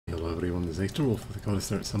everyone, this is Age Midgard with the gotta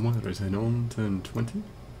start somewhere. Is it on turn 20?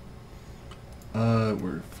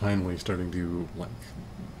 We're finally starting to, like,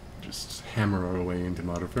 just hammer our way into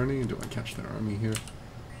Marverni. Do I catch their army here?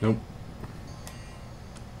 Nope.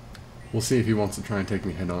 We'll see if he wants to try and take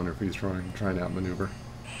me head on or if he's trying to outmaneuver.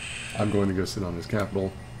 I'm going to go sit on his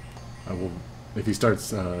capital. I will, if he starts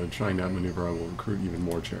trying to outmaneuver, I will recruit even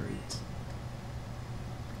more chariots.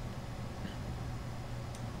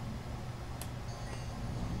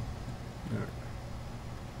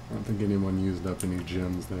 I don't think anyone used up any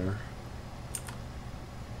gems there.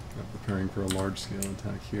 Not preparing for a large-scale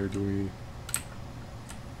attack here, do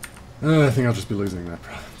we? I think I'll just be losing that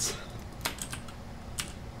province.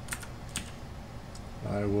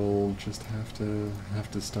 I will just have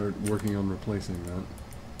to start working on replacing that.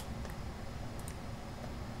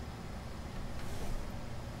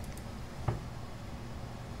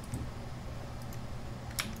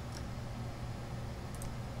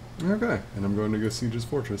 Okay, and I'm going to go siege his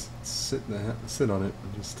fortress. Sit on it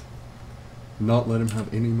and just not let him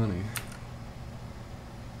have any money.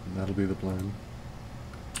 And that'll be the plan.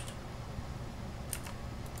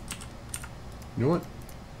 You know what?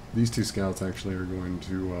 These two scouts actually are going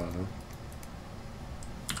to,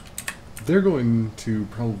 they're going to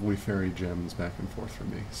probably ferry gems back and forth for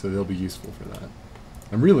me, so they'll be useful for that.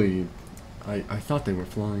 I'm really, I thought they were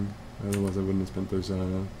flying, otherwise I wouldn't have spent those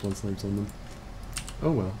blood slaves on them.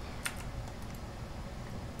 Oh well.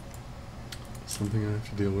 Something I have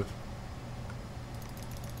to deal with.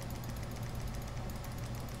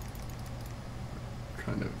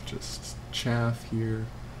 Kind of just chaff here.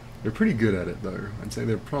 They're pretty good at it, though. I'd say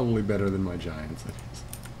they're probably better than my giants, at least.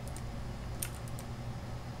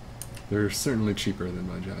 They're certainly cheaper than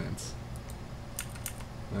my giants.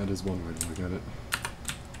 That is one way to look at it.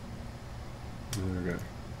 There we go.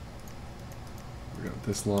 We got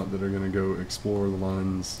this lot that are going to go explore the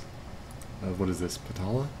lines of, what is this,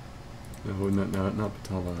 Patala? No, not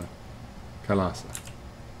Patala. Kailasa.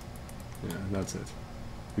 Yeah, that's it.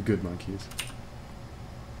 The good monkeys.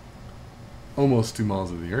 Almost 2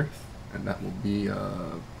 miles of the earth, and that will be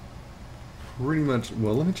pretty much,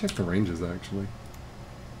 well, let me check the ranges actually.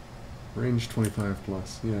 Range 25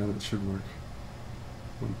 plus, yeah, that should work.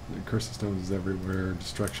 Curse of Stones is everywhere,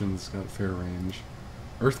 Destruction's got fair range.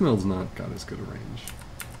 Earthmill's not got as good a range.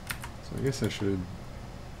 So I guess I should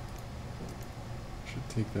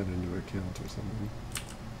take that into account or something.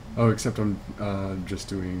 Oh, except I'm just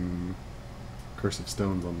doing Curse of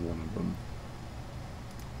Stones on one of them.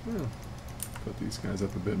 Yeah. Put these guys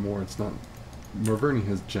up a bit more. It's not... Marverni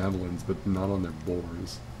has javelins, but not on their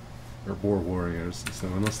boars. Or boar warriors, so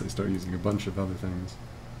unless they start using a bunch of other things.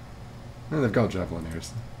 And they've got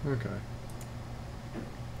javelineers. Okay.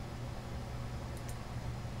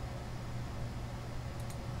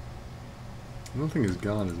 I don't think his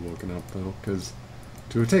god is woken up, though, because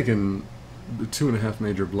to have taken the 2.5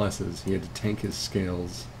 major blesses, he had to tank his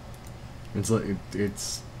scales. It's like...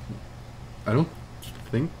 it's... I don't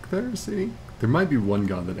think there's any... There might be one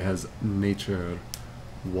god that has nature,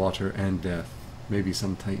 water, and death. Maybe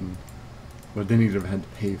some titan. But then he'd have had to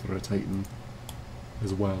pay for a titan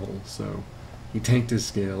as well, so... He tanked his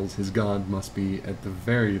scales. His god must be, at the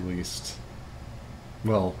very least...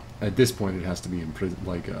 Well, at this point it has to be imprisoned.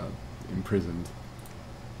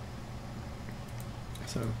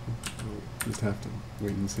 So, we'll just have to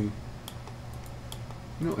wait and see.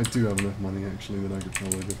 You know, I do have enough money, actually, that I could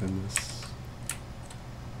probably defend this.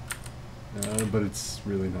 But it's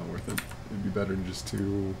really not worth it. It'd be better just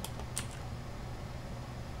to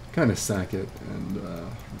kind of sack it and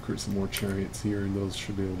recruit some more chariots here, and those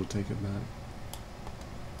should be able to take it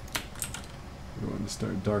back. We're going to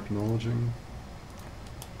start dark knowledging.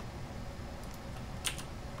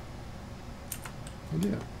 And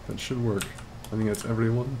yeah, that should work. I think that's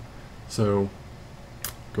everyone. So,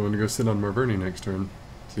 going to go sit on Marverni next turn.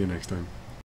 See you next time.